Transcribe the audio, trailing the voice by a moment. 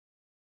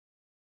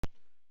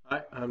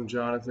Hi, I'm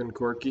Jonathan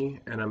Corky,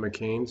 and I'm a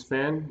Canes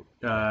fan.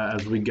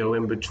 As we go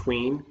in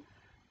between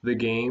the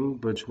game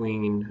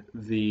between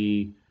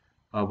the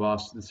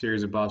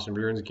series of Boston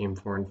Bruins, Game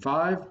 4 and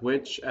 5,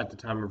 which at the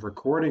time of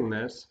recording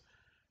this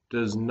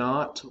does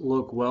not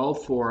look well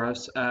for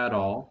us at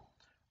all.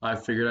 I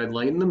figured I'd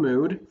lighten the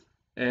mood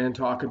and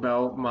talk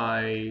about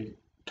my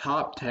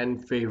top 10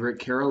 favorite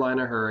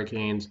Carolina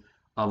Hurricanes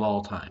of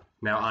all time.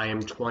 Now, I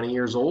am 20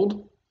 years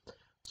old,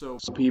 so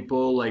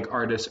people like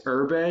Artis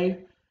Urbe,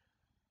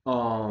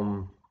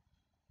 um,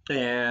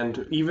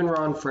 and even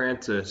Ron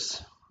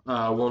Francis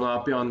will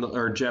not be on the,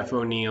 or Jeff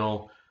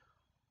O'Neill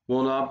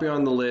will not be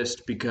on the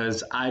list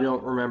because I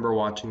don't remember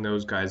watching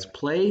those guys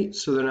play.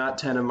 So they're not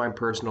 10 of my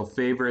personal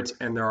favorites,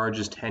 and there are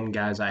just 10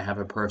 guys I have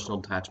a personal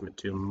attachment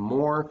to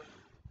more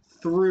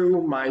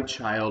through my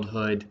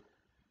childhood.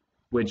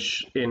 Like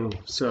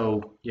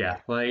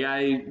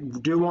I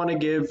do want to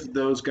give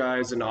those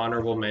guys an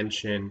honorable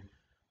mention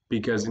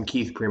because in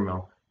Keith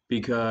Primo,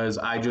 because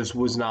I just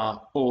was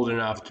not old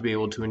enough to be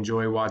able to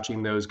enjoy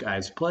watching those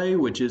guys play,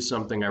 which is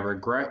something I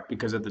regret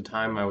because at the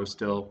time I was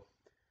still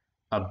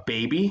a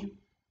baby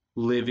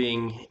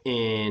living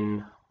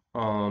in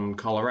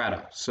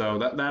Colorado. So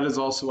that is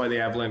also why the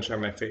Avalanche are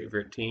my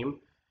favorite team.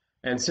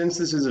 And since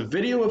this is a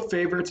video of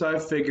favorites, I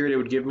figured it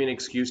would give me an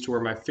excuse to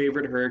wear my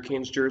favorite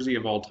Hurricanes jersey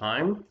of all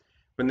time.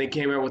 When they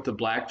came out with the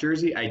black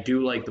jersey, I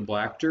do like the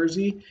black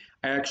jersey.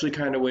 I actually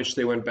kind of wish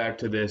they went back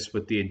to this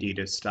with the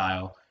Adidas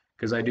style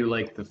because I do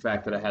like the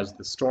fact that it has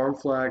the storm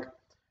flag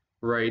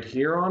right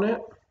here on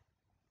it.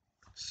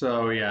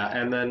 So yeah,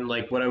 and then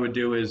like what I would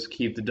do is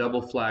keep the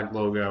double flag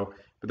logo,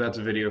 but that's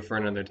a video for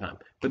another time.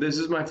 But this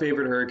is my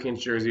favorite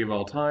Hurricanes jersey of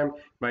all time.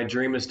 My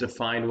dream is to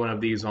find one of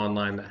these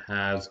online that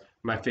has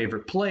my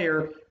favorite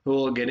player, who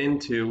we'll get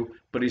into,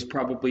 but he's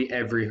probably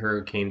every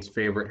Hurricane's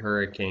favorite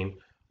Hurricane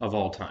of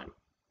all time.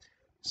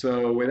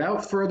 So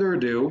without further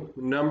ado,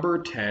 number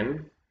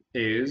 10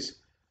 is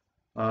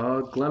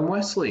Glenn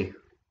Wesley.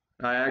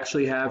 I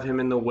actually have him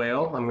in the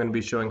whale. I'm going to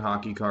be showing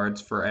hockey cards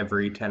for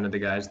every 10 of the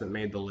guys that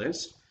made the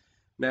list.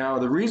 Now,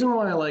 the reason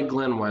why I like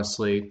Glenn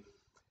Wesley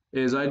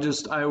is I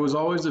was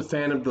always a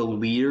fan of the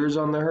leaders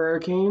on the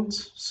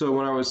Hurricanes. So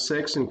when I was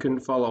 6 and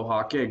couldn't follow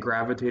hockey, I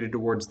gravitated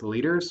towards the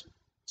leaders.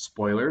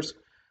 Spoilers.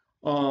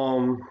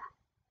 Um,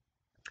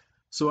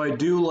 so I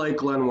do like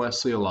Glenn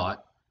Wesley a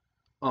lot.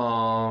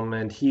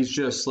 And he's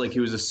just like he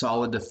was a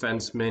solid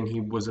defenseman. He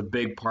was a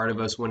big part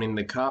of us winning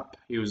the cup.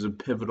 He was a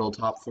pivotal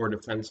top four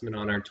defenseman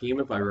on our team,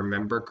 if I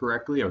remember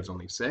correctly. I was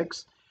only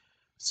 6.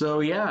 So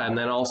yeah, and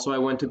then also I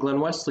went to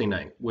Glenn Wesley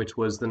night, which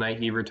was the night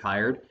he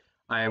retired.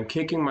 I am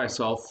kicking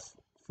myself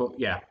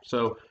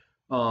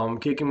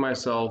kicking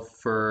myself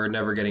for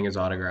never getting his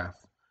autograph.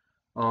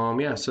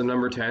 Yeah, so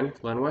number 10,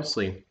 Glenn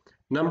Wesley.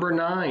 Number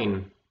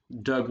 9,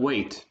 Doug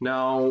Weight.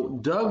 Now,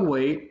 Doug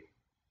Weight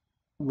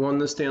won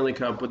the Stanley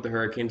Cup with the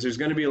Hurricanes. There's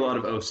going to be a lot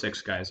of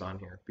 '06 guys on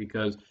here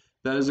because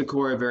that is a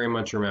core I very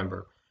much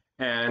remember.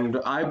 And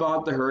I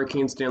bought the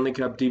Hurricane Stanley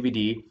Cup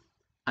DVD.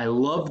 I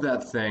love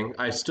that thing.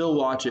 I still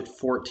watch it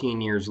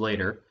 14 years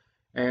later.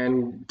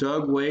 And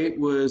Doug Weight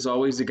was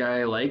always the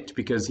guy I liked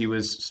because he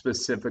was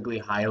specifically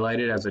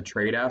highlighted as a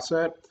trade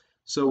asset.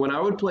 So when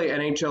I would play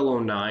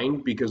NHL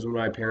 '09, because when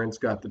my parents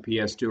got the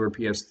PS2 or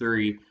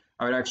PS3,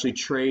 I would actually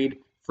trade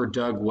for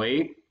Doug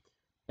Weight.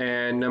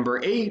 And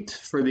number 8,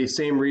 for the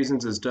same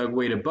reasons as Doug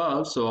Weight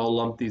above, so I'll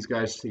lump these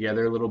guys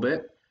together a little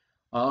bit.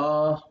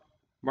 Mark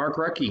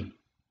Recchi.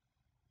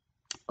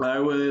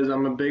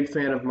 I'm a big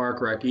fan of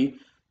Mark Recchi.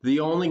 The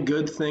only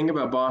good thing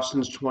about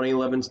Boston's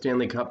 2011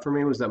 Stanley Cup for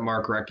me was that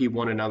Mark Recchi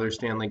won another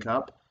Stanley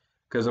Cup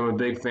because I'm a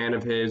big fan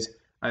of his.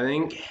 I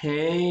think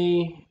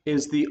Hay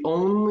is the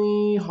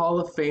only Hall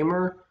of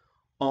Famer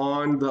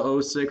on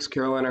the '06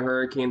 Carolina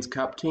Hurricanes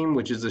Cup team,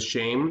 which is a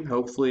shame.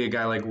 Hopefully a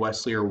guy like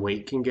Wesley or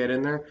Weight can get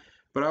in there.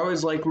 But I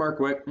always liked Mark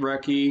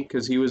Recchi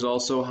because he was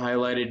also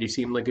highlighted. He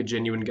seemed like a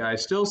genuine guy.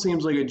 Still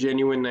seems like a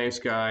genuine, nice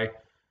guy.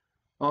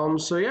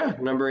 So yeah,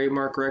 number 8,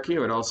 Mark Recchi. I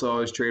would also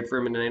always trade for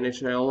him in an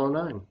NHL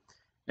 '09.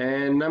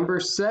 And number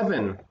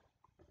 7,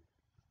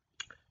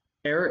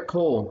 Eric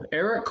Cole.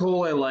 Eric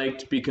Cole I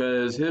liked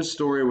because his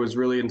story was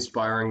really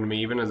inspiring to me,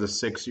 even as a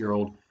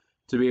 6-year-old,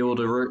 to be able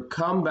to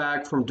come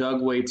back from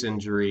Doug Weight's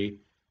injury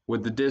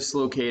with the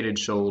dislocated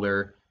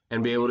shoulder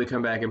and be able to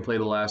come back and play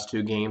the last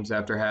 2 games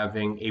after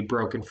having a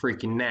broken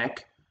freaking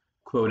neck,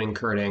 quoting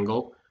Kurt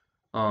Angle.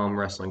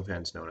 Wrestling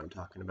fans know what I'm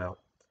talking about.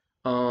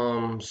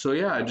 So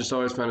yeah, I just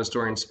always found his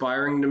story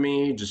inspiring to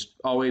me. Just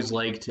always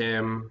liked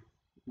him.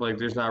 Like,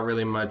 there's not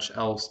really much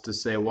else to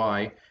say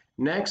why.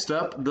 Next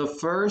up, the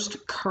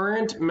first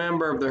current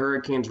member of the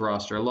Hurricanes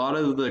roster. A lot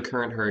of the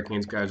current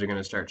Hurricanes guys are going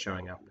to start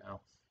showing up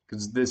now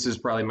because this is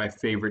probably my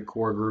favorite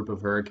core group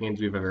of Hurricanes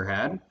we've ever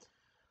had.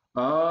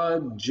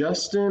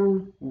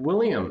 Justin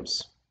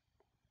Williams.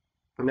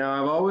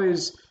 Now, I've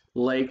always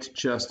liked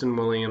Justin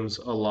Williams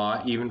a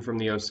lot, even from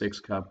the '06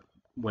 Cup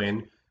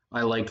win.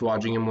 I liked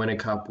watching him win a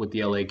cup with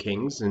the LA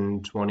Kings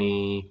in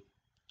I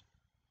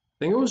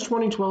think it was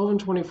 2012 and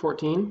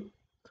 2014.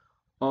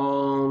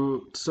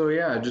 So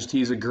yeah, just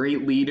he's a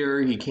great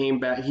leader. He came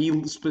back.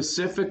 He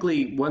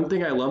specifically, one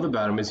thing I love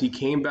about him is he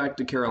came back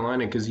to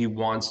Carolina because he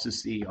wants to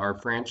see our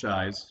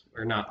franchise,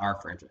 or not our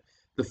franchise,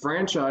 the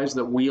franchise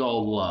that we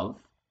all love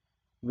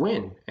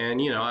win.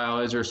 And, I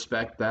always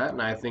respect that.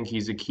 And I think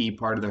he's a key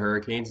part of the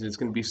Hurricanes. And it's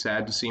going to be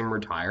sad to see him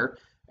retire.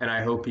 And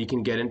I hope he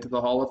can get into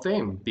the Hall of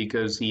Fame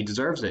because he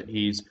deserves it.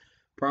 He's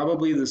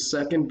probably the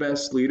second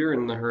best leader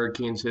in the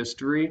Hurricanes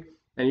history.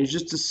 And he's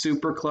just a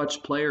super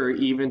clutch player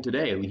even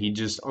today. He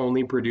just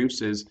only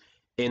produces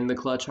in the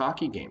clutch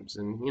hockey games.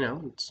 And,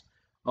 it's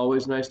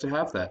always nice to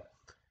have that.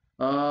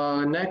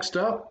 Next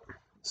up,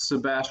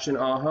 Sebastian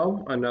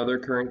Aho, another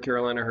current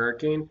Carolina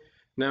Hurricane.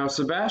 Now,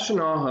 Sebastian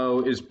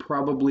Aho is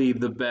probably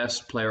the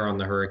best player on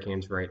the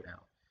Hurricanes right now.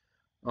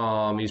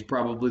 He's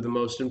probably the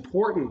most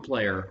important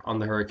player on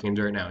the Hurricanes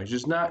right now. He's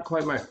just not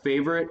quite my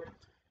favorite,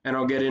 and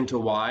I'll get into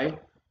why.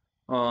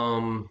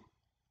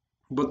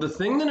 But the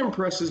thing that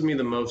impresses me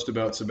the most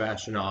about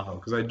Sebastian Aho,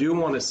 because I do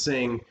want to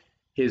sing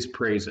his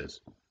praises,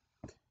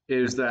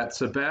 is that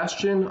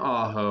Sebastian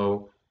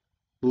Aho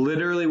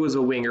literally was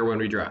a winger when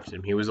we drafted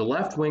him. He was a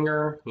left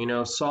winger,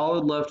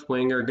 solid left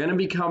winger, going to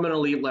become an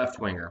elite left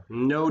winger,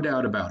 no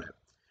doubt about it.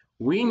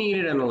 We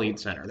needed an elite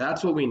center.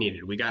 That's what we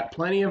needed. We've got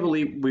plenty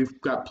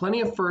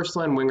of first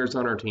line wingers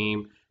on our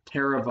team.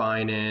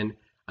 Teravainen,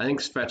 I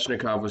think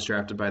Svechnikov was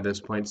drafted by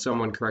this point.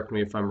 Someone correct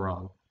me if I'm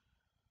wrong.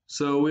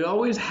 So we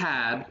always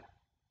had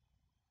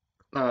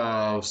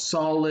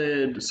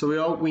solid.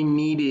 So we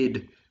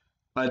needed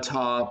a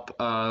top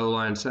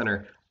line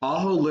center.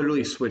 Aho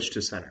literally switched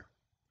to center.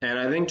 And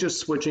I think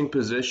just switching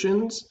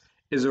positions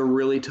is a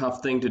really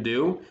tough thing to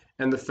do.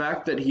 And the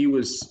fact that he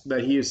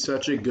is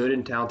such a good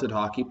and talented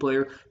hockey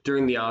player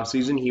during the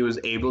offseason, he was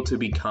able to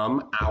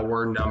become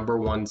our number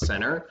one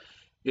center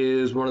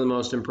is one of the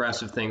most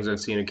impressive things I've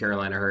seen a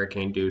Carolina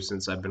Hurricane do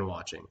since I've been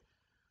watching.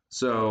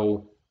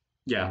 So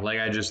yeah,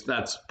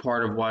 that's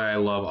part of why I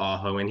love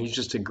Aho, and he's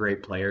just a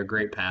great player,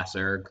 great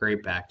passer,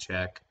 great back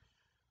check.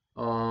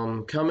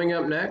 Coming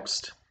up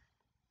next,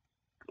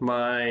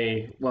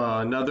 my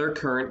another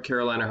current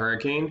Carolina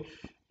Hurricane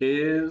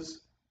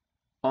is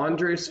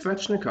Andrei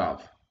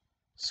Svechnikov.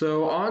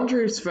 So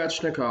Andrei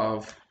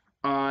Svechnikov,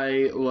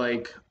 I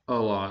like a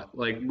lot.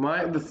 Like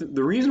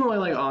the reason why I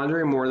like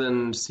Andrei more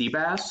than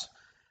Seabass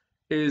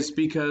is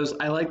because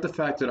I like the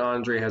fact that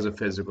Andrei has a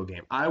physical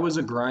game. I was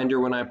a grinder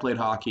when I played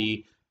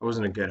hockey. I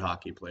wasn't a good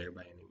hockey player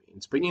by any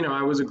means, but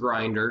I was a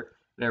grinder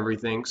and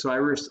everything. So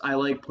I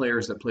like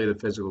players that play the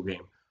physical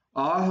game.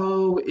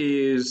 Aho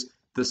is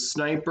the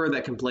sniper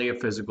that can play a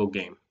physical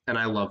game, and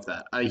I love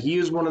that. He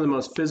is one of the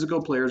most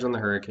physical players on the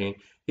Hurricane.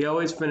 He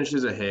always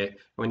finishes a hit.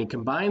 When you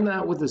combine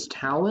that with his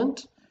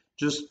talent,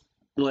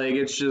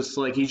 it's just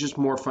like he's just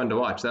more fun to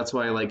watch. That's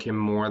why I like him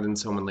more than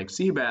someone like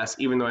Seabass,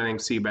 even though I think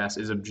Seabass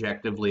is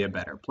objectively a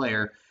better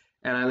player.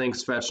 And I think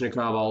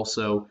Svechnikov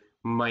also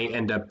might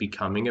end up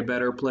becoming a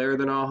better player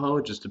than Aho.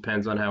 It just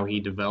depends on how he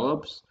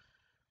develops.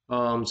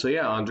 So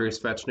yeah, Andrei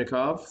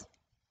Svechnikov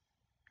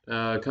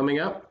coming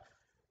up.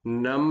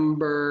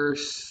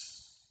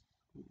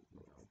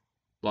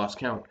 Lost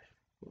count.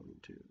 1,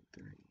 2,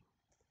 3,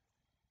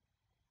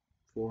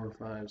 4,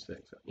 5,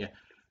 6. Yeah.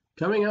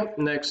 Coming up,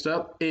 next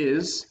up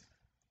is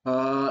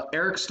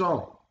Eric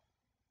Staal.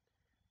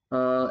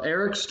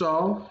 Eric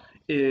Staal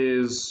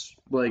is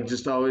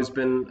just always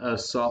been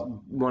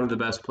one of the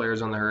best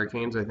players on the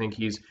Hurricanes. I think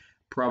he's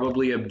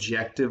probably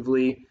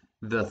objectively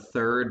the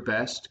third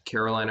best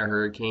Carolina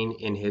Hurricane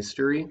in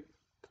history.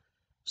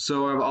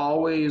 So I've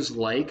always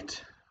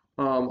liked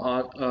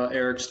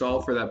Eric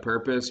Staal for that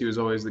purpose. He was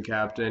always the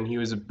captain. He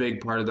was a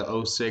big part of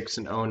the 06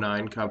 and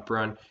 09 Cup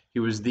run. He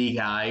was the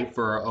guy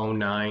for our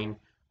 09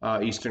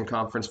 Eastern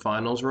Conference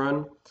Finals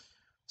run.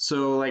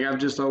 So I've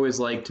just always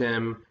liked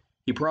him.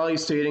 He probably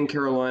stayed in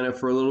Carolina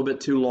for a little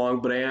bit too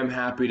long, but I am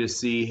happy to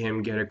see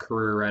him get a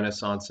career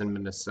renaissance in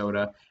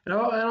Minnesota. And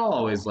I'll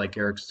always like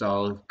Eric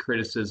Staal,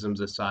 criticisms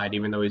aside,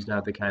 even though he's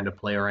not the kind of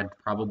player I'd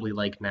probably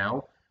like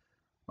now.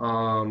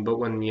 But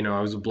when,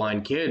 I was a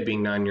blind kid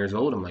being 9 years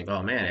old, I'm like,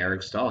 oh man,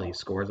 Eric Staal, he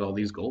scores all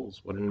these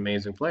goals. What an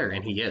amazing player.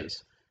 And he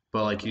is.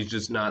 But he's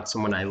just not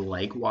someone I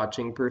like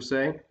watching per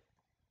se.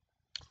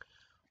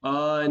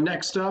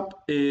 Next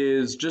up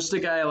is just a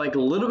guy I like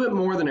a little bit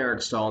more than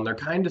Eric Staal, and they're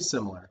kind of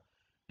similar.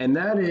 And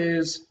that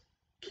is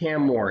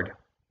Cam Ward.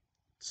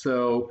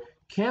 So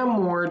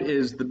Cam Ward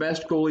is the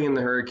best goalie in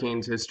the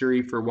Hurricanes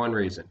history for one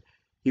reason.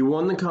 He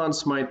won the Conn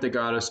Smythe that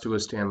got us to a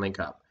Stanley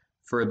Cup.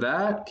 For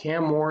that,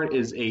 Cam Ward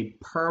is a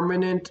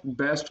permanent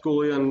best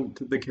goalie on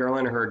the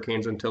Carolina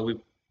Hurricanes until we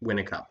win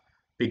a cup,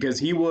 because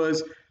he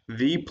was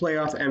the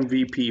playoff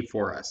MVP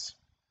for us.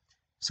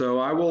 So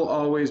I will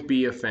always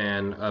be a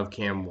fan of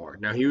Cam Ward.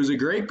 Now, he was a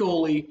great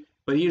goalie,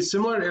 but he is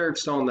similar to Eric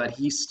Staal in that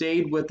he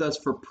stayed with us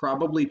for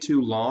probably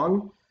too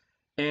long,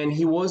 and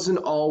he wasn't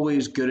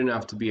always good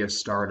enough to be a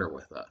starter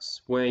with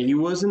us. When he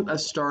wasn't a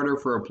starter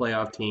for a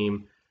playoff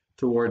team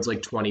towards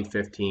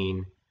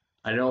 2015.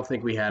 I don't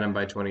think we had him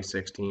by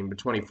 2016, but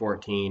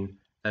 2014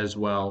 as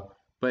well.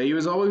 But he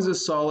was always a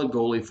solid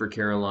goalie for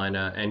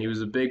Carolina, and he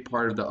was a big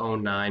part of the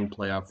 '09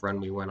 playoff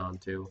run we went on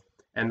to.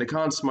 And the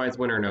Conn Smythe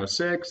winner in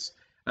 '06,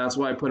 that's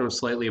why I put him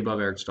slightly above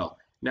Eric Stahl.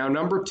 Now,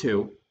 number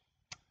two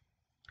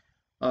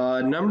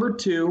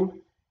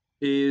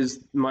is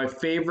my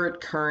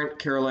favorite current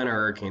Carolina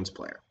Hurricanes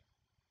player,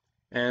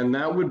 and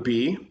that would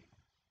be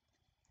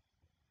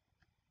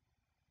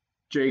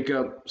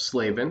Jaccob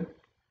Slavin.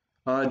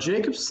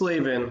 Jaccob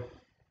Slavin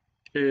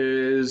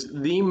is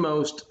the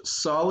most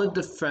solid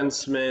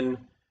defenseman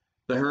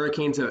the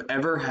Hurricanes have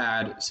ever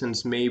had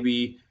since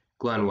maybe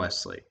Glenn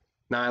Wesley.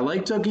 Now, I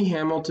like Dougie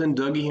Hamilton.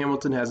 Dougie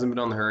Hamilton hasn't been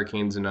on the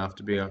Hurricanes enough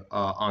to be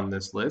on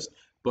this list,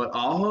 but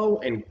Aho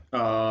and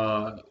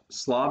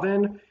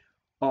Slavin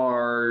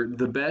are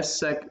the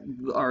best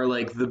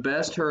like the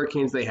best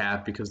Hurricanes they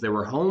have because they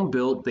were home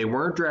built, they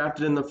weren't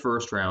drafted in the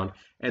first round,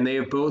 and they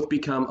have both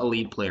become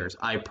elite players.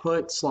 I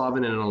put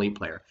Slavin in an elite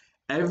player.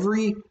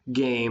 Every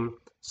game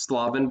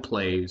Slavin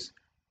plays,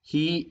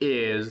 he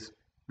is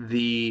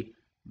the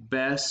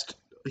best.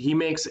 He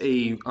makes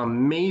a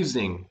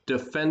amazing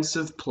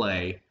defensive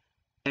play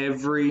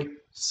every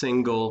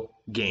single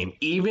game.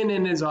 Even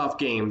in his off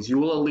games, you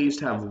will at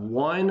least have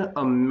one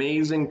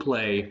amazing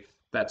play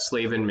that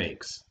Slavin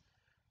makes.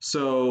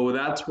 So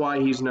that's why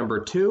he's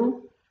number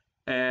two,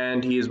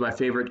 and he is my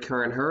favorite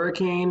current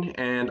Hurricane,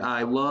 and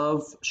I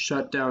love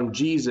Shutdown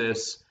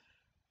Jesus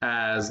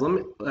as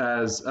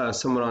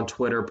someone on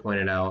Twitter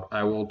pointed out.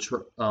 I will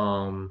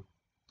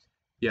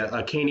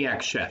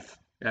Caniac Chef.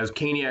 As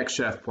Caniac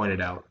Chef pointed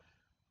out.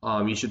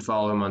 You should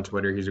follow him on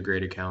Twitter. He's a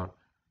great account,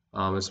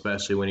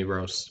 especially when he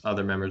roasts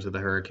other members of the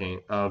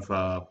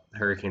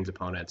Hurricanes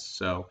opponents.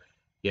 So,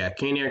 yeah,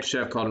 Caniac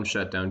Chef called him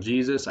Shutdown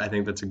Jesus. I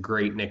think that's a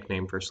great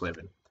nickname for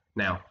Slavin.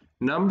 Now,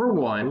 number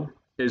one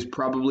is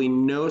probably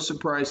no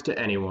surprise to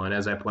anyone.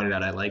 As I pointed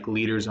out, I like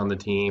leaders on the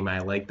team. I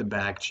like the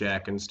back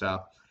check and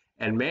stuff.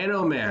 And man,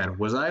 oh man,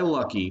 was I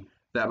lucky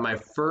that my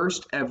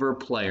first ever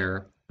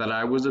player that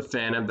I was a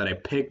fan of, that I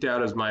picked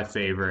out as my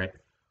favorite,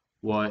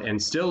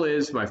 and still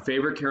is my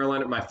favorite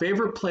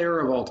player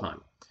of all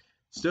time,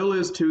 still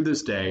is to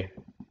this day,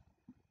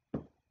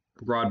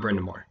 Rod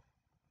Brind'Amour.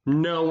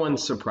 No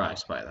one's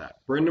surprised by that.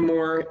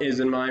 Brind'Amour is,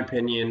 in my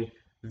opinion,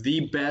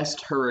 the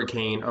best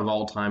Hurricane of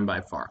all time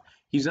by far.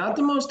 He's not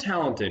the most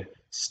talented.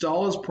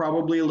 Stahl is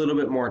probably a little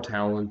bit more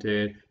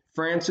talented.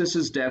 Francis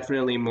is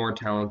definitely more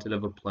talented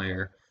of a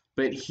player,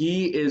 but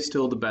he is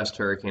still the best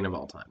Hurricane of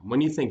all time.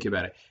 When you think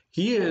about it,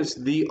 he is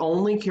the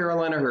only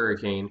Carolina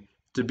Hurricane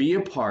to be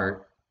a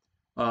part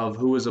of,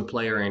 who was a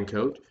player and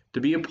coach,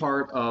 to be a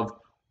part of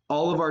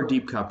all of our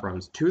deep cup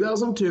runs: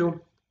 2002,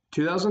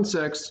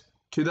 2006,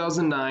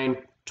 2009,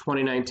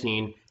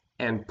 2019,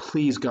 and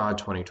please God,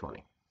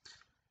 2020.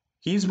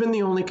 He's been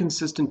the only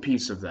consistent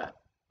piece of that.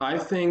 I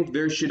think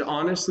there should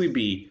honestly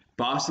be,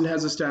 Boston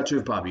has a statue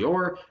of Bobby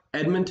Orr,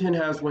 Edmonton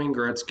has Wayne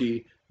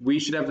Gretzky, we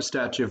should have a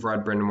statue of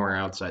Rod Brind'Amour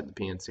outside the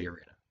PNC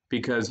Arena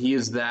because he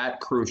is that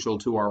crucial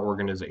to our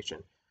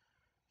organization.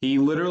 He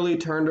literally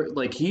turned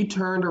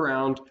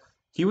around.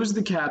 He was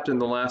the captain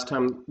the last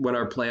time when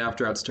our playoff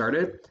drought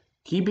started.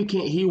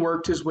 He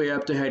worked his way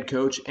up to head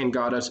coach and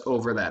got us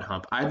over that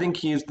hump. I think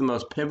he is the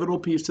most pivotal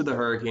piece to the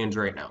Hurricanes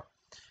right now.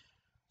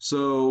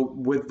 So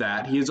with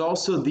that, he is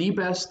also the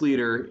best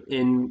leader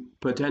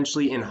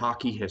potentially in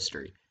hockey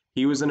history.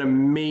 He was an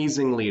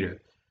amazing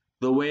leader.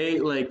 The way,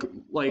 like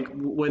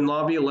when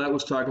Laviolette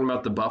was talking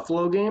about the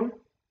Buffalo game,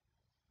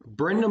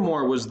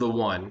 Brind'Amour was the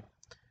one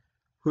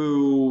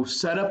who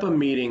set up a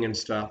meeting and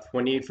stuff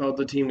when he felt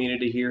the team needed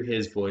to hear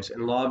his voice.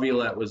 And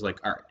Laviolette was like,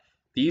 all right,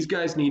 these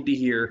guys need to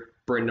hear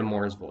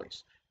Brind'Amour's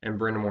voice. And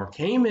Brind'Amour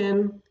came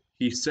in,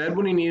 he said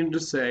what he needed to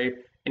say,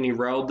 and he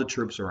rallied the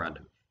troops around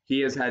him.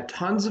 He has had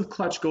tons of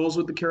clutch goals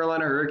with the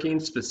Carolina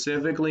Hurricanes,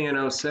 specifically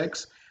in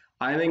 '06.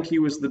 I think he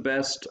was the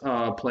best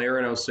player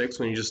in '06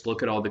 when you just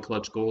look at all the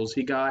clutch goals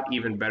he got,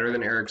 even better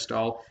than Eric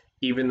Stahl,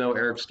 even though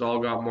Eric Stahl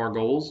got more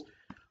goals.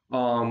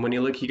 When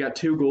you look, he got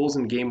 2 goals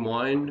in Game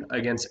 1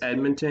 against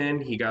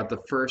Edmonton. He got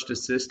the first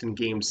assist in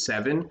Game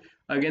 7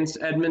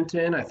 against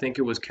Edmonton. I think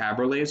it was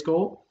Caberlet's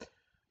goal.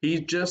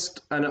 He's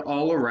just an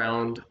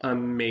all-around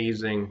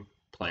amazing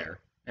player,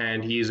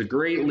 and he's a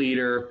great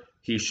leader.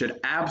 He should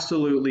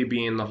absolutely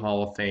be in the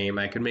Hall of Fame.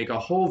 I could make a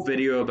whole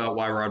video about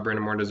why Rod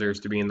Brind'Amour deserves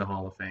to be in the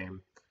Hall of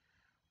Fame.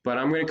 But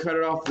I'm going to cut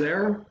it off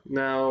there.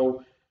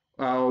 Now,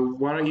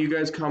 why don't you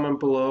guys comment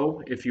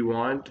below if you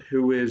want,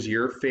 who is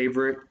your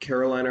favorite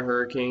Carolina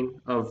Hurricane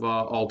of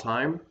all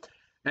time?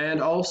 And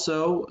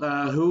also,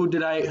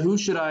 who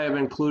should I have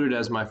included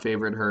as my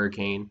favorite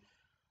Hurricane?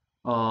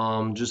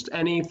 Just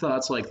any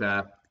thoughts like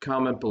that,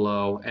 comment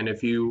below. And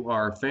if you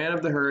are a fan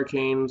of the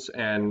Hurricanes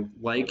and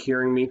like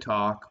hearing me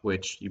talk,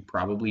 which you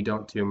probably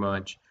don't too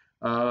much,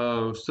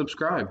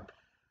 subscribe.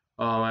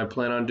 I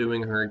plan on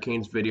doing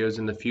Hurricanes videos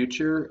in the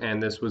future, and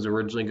this was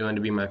originally going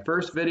to be my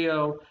first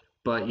video,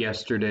 but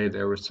yesterday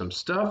there was some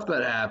stuff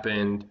that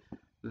happened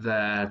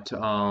that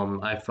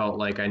I felt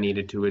like I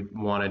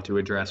wanted to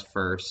address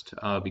first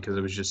because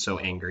I was just so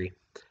angry.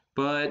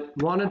 But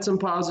wanted some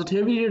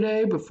positivity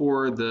today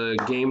before the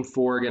game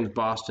 4 against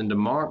Boston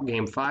tomorrow,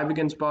 game 5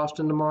 against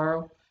Boston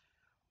tomorrow.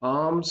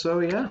 So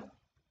yeah,